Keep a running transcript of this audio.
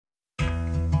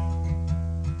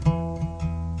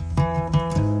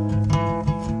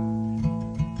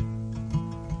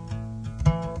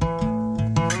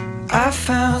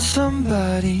found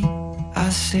somebody, I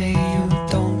say you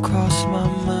don't cross my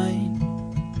mind.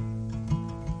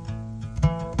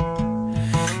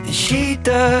 And she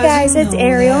doesn't. Guys, it's know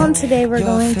Ariel, and that today we're your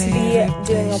going to be favorite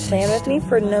doing a place plan with is me the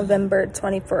for moon. November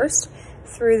 21st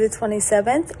through the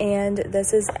 27th, and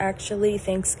this is actually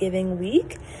Thanksgiving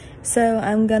week. So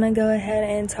I'm gonna go ahead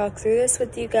and talk through this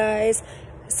with you guys.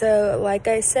 So like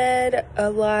I said, a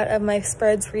lot of my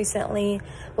spreads recently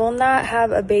will not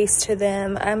have a base to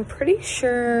them. I'm pretty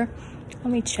sure, let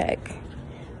me check.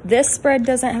 This spread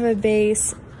doesn't have a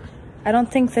base. I don't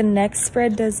think the next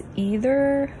spread does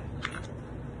either,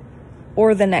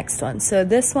 or the next one. So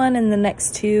this one and the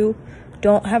next two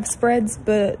don't have spreads,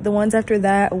 but the ones after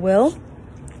that will.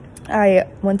 I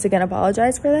once again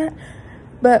apologize for that,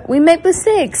 but we make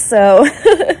mistakes, so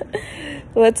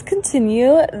let's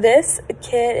continue. This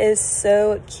kit is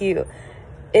so cute.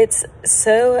 It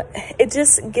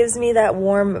just gives me that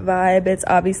warm vibe. It's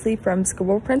obviously from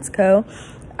ScribblePrintsCo.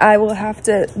 I will have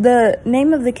to, the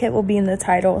name of the kit will be in the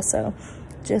title, so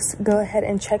just go ahead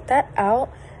and check that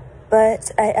out.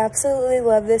 But I absolutely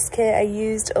love this kit. I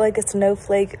used like a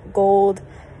snowflake gold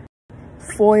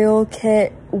foil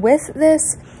kit with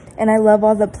this, and I love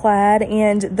all the plaid,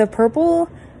 and the purple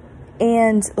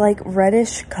and like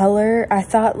reddish color I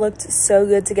thought looked so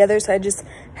good together, so I just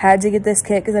had to get this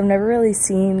kit because I've never really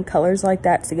seen colors like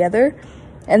that together.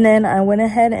 And then I went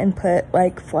ahead and put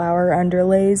like flower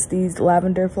underlays, these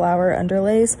lavender flower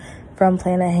underlays from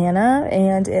Planet Hannah,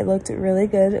 and it looked really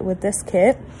good with this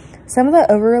kit. Some of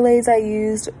the overlays I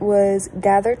used was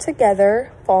Gather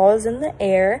Together, Fall is in the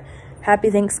Air, Happy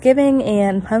Thanksgiving,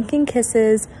 and Pumpkin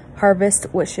Kisses,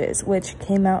 Harvest Wishes, which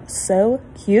came out so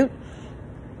cute.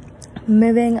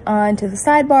 Moving on to the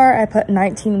sidebar, I put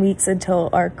 19 weeks until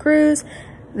our cruise.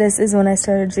 This is when I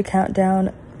started to count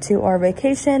down to our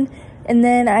vacation. And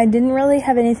then I didn't really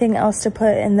have anything else to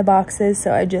put in the boxes,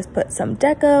 so I just put some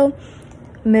deco.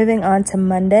 Moving on to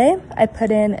Monday, I put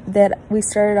in that we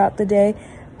started out the day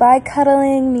by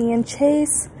cuddling. Me and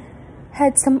Chase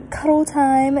had some cuddle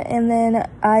time, and then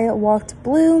I walked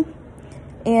Blue,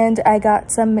 and I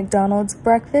got some McDonald's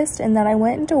breakfast, and then I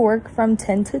went into work from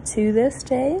 10 to 2 this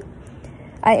day.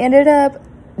 I ended up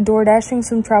door dashing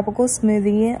some tropical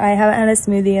smoothie. I haven't had a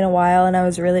smoothie in a while, and I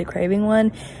was really craving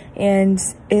one, and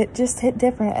it just hit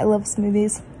different. I love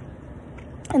smoothies.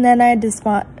 And then I had to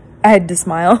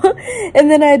smile. And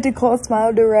then I had to call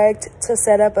Smile Direct to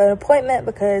set up an appointment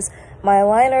because my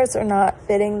aligners are not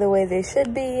fitting the way they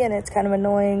should be, and it's kind of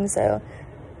annoying. So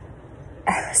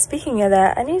speaking of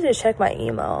that, I need to check my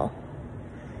email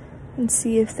and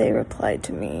see if they replied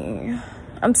to me.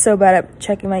 I'm so bad at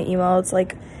checking my email. It's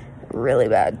like really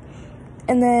bad.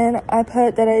 And then I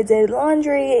put that I did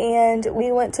laundry, and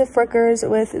we went to Frickers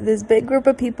with this big group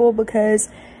of people because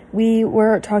we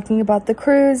were talking about the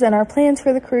cruise and our plans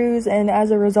for the cruise, and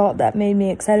as a result that made me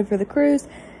excited for the cruise.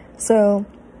 So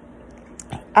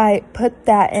I put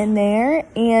that in there,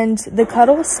 and the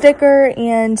cuddle sticker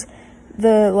and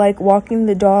the like walking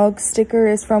the dog sticker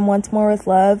is from Once More with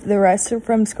Love. The rest are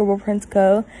from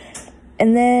ScribblePrintsCo.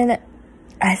 And then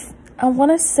I want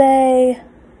to say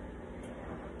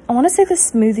the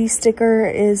smoothie sticker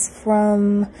is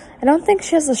from, I don't think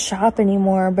she has a shop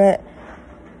anymore, but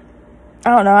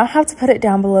I don't know. I'll have to put it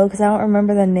down below because I don't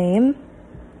remember the name.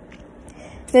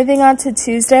 Moving on to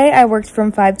Tuesday, I worked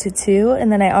from 5 to 2,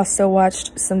 and then I also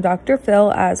watched some Dr.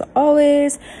 Phil as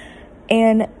always.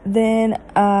 And then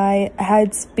I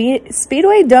had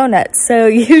Speedway donuts. So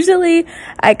usually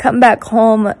I come back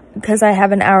home because I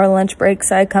have an hour lunch break.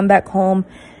 So I come back home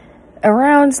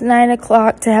around 9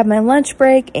 o'clock to have my lunch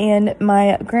break. And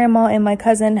my grandma and my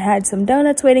cousin had some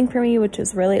donuts waiting for me, which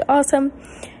was really awesome.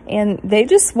 And they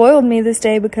just spoiled me this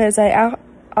day because I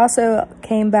also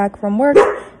came back from work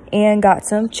and got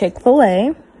some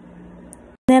Chick-fil-A.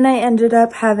 Then I ended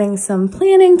up having some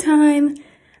planning time.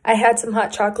 I had some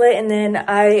hot chocolate, and then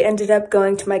I ended up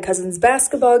going to my cousin's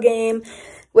basketball game,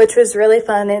 which was really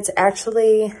fun. It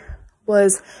actually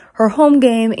was her home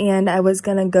game, and I was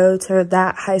gonna go to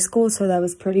that high school, so that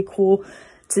was pretty cool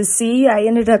to see. I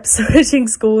ended up switching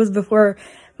schools before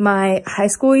my high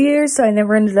school years, so I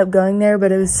never ended up going there,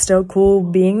 but it was still cool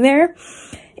being there.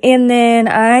 And then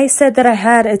I said that I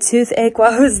had a toothache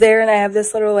while I was there, and I have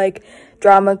this little like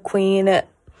drama queen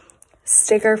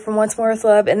sticker from Once More with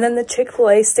Love, and then the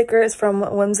Chick-fil-A sticker is from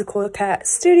Whimsical Cat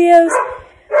Studios.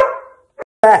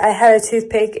 But I had a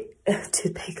toothache.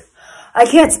 I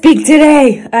can't speak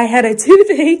today. I had a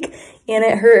toothache, and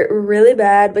it hurt really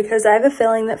bad because I have a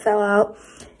filling that fell out,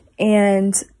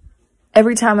 and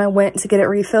every time I went to get it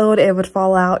refilled, it would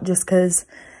fall out just because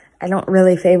I don't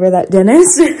really favor that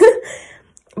dentist.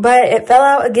 but it fell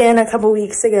out again a couple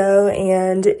weeks ago,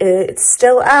 and it's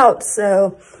still out,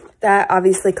 so that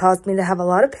obviously caused me to have a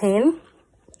lot of pain.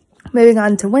 Moving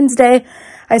on to Wednesday,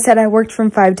 I said I worked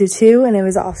from 5 to 2, and it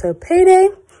was also payday.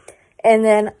 And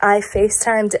then I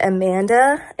FaceTimed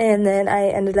Amanda, and then I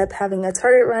ended up having a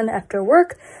Target run after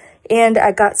work, and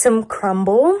I got some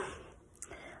crumble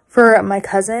for my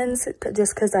cousins,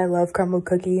 just because I love crumble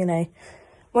cookie, and I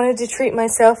wanted to treat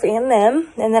myself and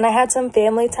them. And then I had some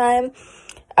family time.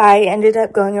 I ended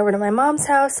up going over to my mom's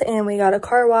house, and we got a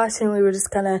car wash, and we were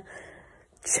just kind of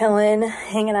chilling,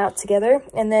 hanging out together.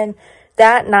 And then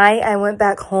that night, I went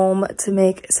back home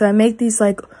to I make these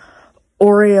like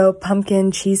Oreo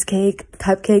pumpkin cheesecake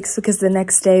cupcakes because the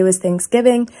next day was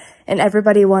Thanksgiving and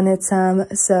everybody wanted some.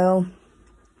 So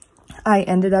I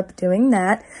ended up doing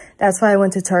that. That's why I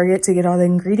went to Target to get all the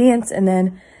ingredients. And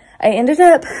then I ended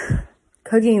up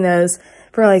cooking those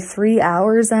for like 3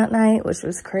 hours that night, which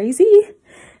was crazy.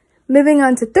 Moving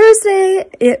on to Thursday,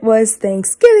 it was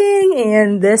Thanksgiving,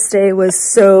 and this day was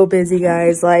so busy,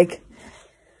 guys. Like,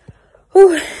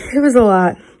 whew, it was a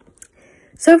lot.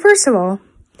 So first of all,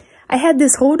 I had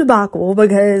this whole debacle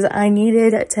because I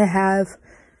needed to have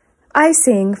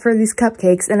icing for these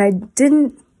cupcakes, and I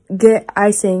didn't get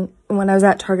icing when I was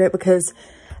at Target because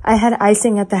I had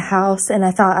icing at the house and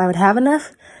I thought I would have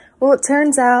enough. Well, it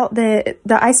turns out that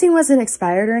the icing wasn't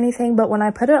expired or anything, but when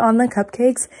I put it on the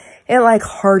cupcakes, it like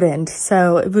hardened.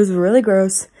 So it was really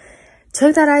gross.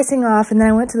 Took that icing off, and then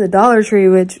I went to the Dollar Tree,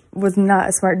 which was not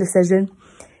a smart decision.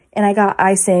 And I got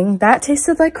icing. That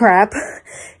tasted like crap.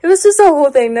 It was just a whole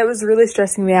thing that was really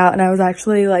stressing me out. And I was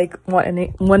actually like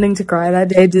wanting to cry that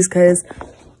day just because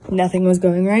nothing was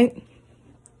going right.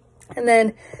 And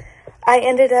then I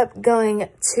ended up going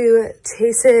to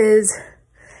Chase's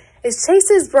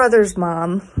brother's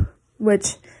mom,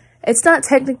 which it's not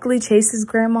technically Chase's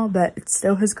grandma, but it's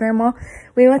still his grandma.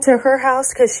 We went to her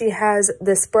house because she has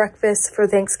this breakfast for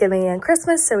Thanksgiving and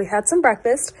Christmas. So we had some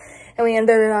breakfast. And we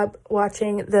ended up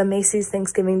watching the Macy's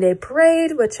Thanksgiving Day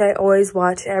Parade, which I always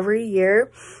watch every year.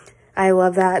 I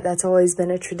love that. That's always been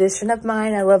a tradition of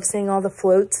mine. I love seeing all the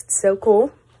floats. It's so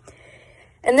cool.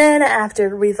 And then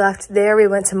after we left there, we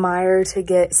went to Meijer to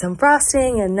get some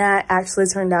frosting, and that actually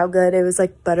turned out good. It was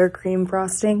like buttercream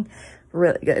frosting.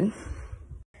 Really good.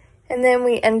 And then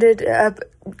we ended up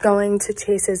going to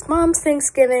Chase's mom's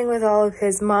Thanksgiving with all of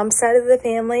his mom's side of the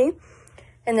family.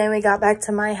 And then we got back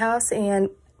to my house, and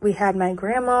we had my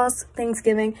grandma's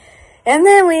Thanksgiving, and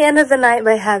then we ended the night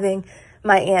by having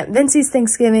my Aunt Vincie's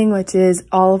Thanksgiving, which is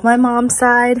all of my mom's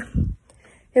side.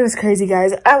 It was crazy,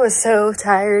 guys. I was so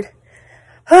tired.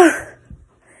 It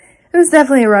was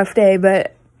definitely a rough day,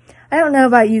 but I don't know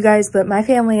about you guys, but my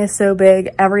family is so big.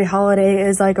 Every holiday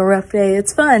is like a rough day.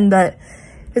 It's fun, but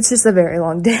it's just a very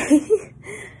long day.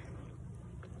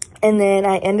 And then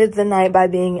I ended the night by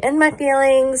being in my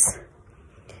feelings,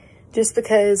 just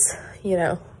because, you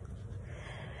know,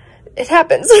 it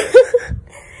happens.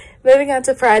 Moving on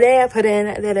to Friday, I put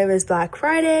in that it was Black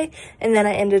Friday, and then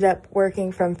I ended up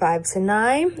working from 5 to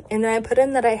 9, and then I put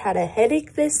in that I had a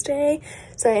headache this day,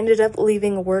 so I ended up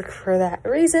leaving work for that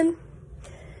reason.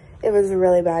 It was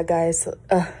really bad, guys.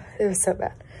 It was so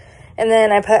bad. And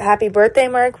then I put Happy Birthday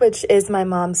Mark, which is my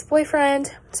mom's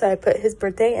boyfriend, so I put his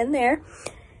birthday in there.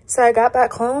 So I got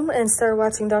back home and started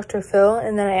watching Dr. Phil,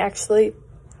 and then I actually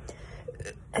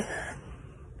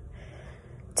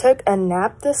took a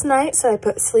nap this night, so I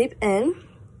put sleep in.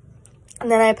 And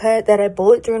then I put that I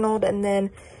bullet journaled and then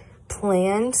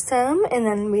planned some, and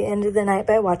then we ended the night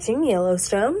by watching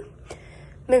Yellowstone.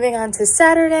 Moving on to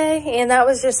Saturday, and that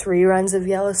was just reruns of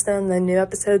Yellowstone. The new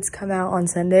episodes come out on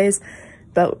Sundays,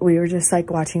 but we were just like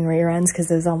watching reruns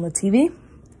because it was on the TV.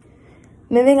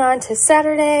 Moving on to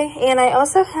Saturday, and I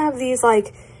also have these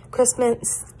like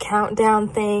Christmas countdown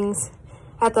things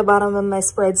at the bottom of my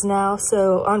spreads now.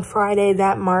 So on Friday,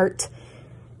 that marked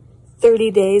 30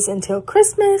 days until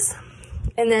Christmas.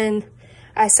 And then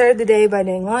I started the day by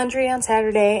doing laundry on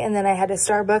Saturday, and then I had a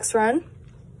Starbucks run.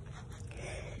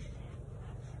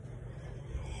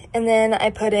 And then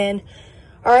I put in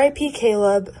R.I.P.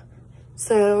 Caleb.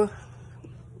 So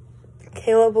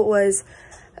Caleb was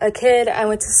a kid I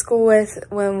went to school with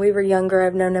when we were younger.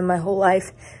 I've known him my whole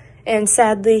life. And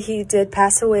sadly, he did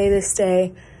pass away this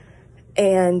day.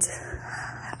 And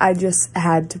I just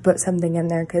had to put something in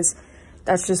there because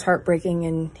that's just heartbreaking,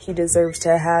 and he deserves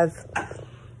to have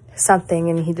something,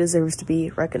 and he deserves to be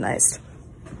recognized.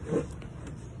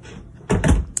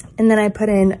 And then I put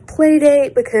in play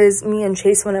date because me and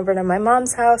Chase went over to my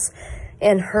mom's house,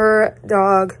 and her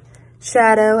dog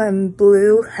Shadow and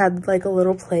Blue had like a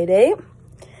little play date.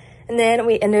 And then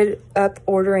we ended up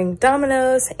ordering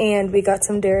Domino's, and we got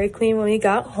some Dairy Queen when we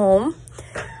got home.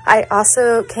 I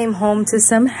also came home to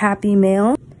some Happy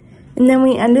Meal. And then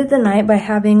we ended the night by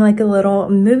having like a little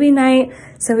movie night.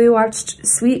 So we watched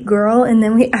Sweet Girl, and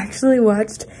then we actually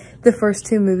watched the first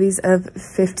 2 movies of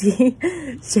 50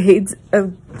 Shades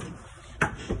of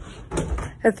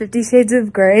 50 Shades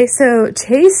of Grey. So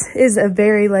Chase is a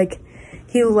very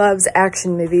he loves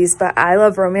action movies, but I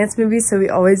love romance movies, so we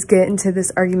always get into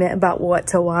this argument about what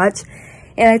to watch.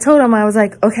 And I told him, I was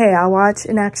like, okay, I'll watch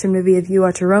an action movie if you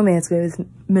watch a romance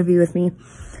movie with me.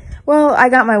 Well, I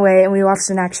got my way, and we watched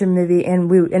an action movie, and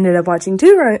we ended up watching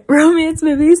 2 romance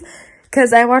movies,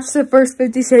 because I watched the first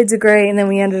 50 Shades of Grey, and then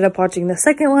we ended up watching the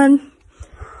second one.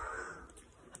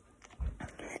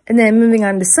 And then moving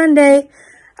on to Sunday,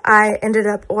 I ended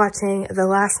up watching the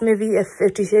last movie of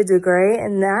 50 Shades of Grey,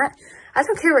 and that, I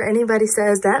don't care what anybody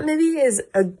says, that movie is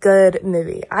a good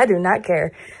movie. I do not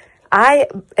care. I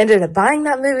ended up buying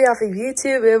that movie off of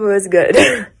YouTube. It was good.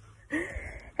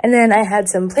 And then I had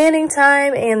some planning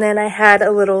time, and then I had a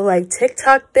little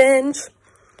TikTok binge.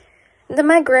 And then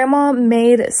my grandma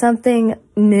made something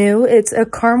new. It's a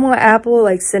caramel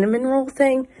apple cinnamon roll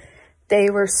thing. They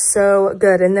were so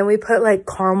good. And then we put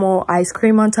caramel ice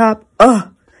cream on top.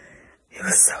 Oh, it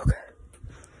was so good.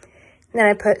 And then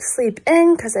I put sleep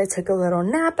in because I took a little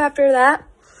nap after that.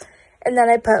 And then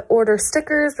I put order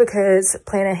stickers because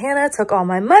Planet Hannah took all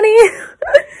my money.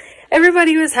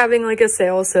 Everybody was having a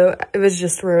sale, so it was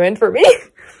just ruined for me.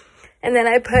 And then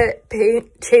I put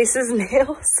Chase's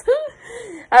nails.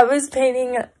 I was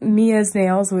painting Mia's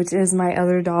nails, which is my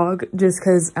other dog, just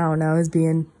because, I don't know, I was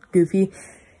being goofy.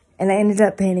 And I ended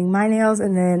up painting my nails,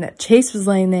 and then Chase was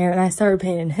laying there, and I started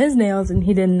painting his nails, and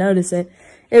he didn't notice it.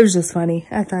 It was just funny.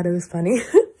 I thought it was funny.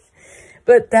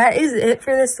 But that is it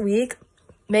for this week.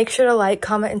 Make sure to like,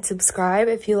 comment, and subscribe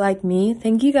if you like me.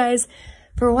 Thank you guys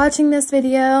for watching this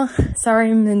video.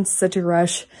 Sorry I'm in such a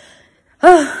rush.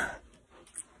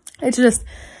 It's just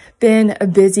been a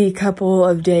busy couple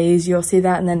of days. You'll see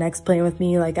that in the next Plan With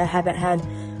Me. I haven't had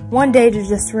one day to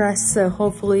just rest, so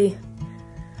hopefully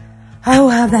I will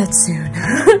have that soon.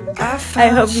 I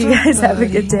hope you guys have a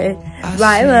good day.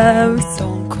 Bye, loves.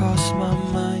 Don't cross my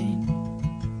mind.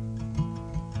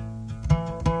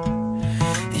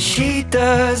 And she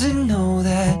doesn't know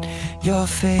that your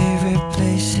favorite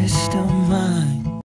place is still mine.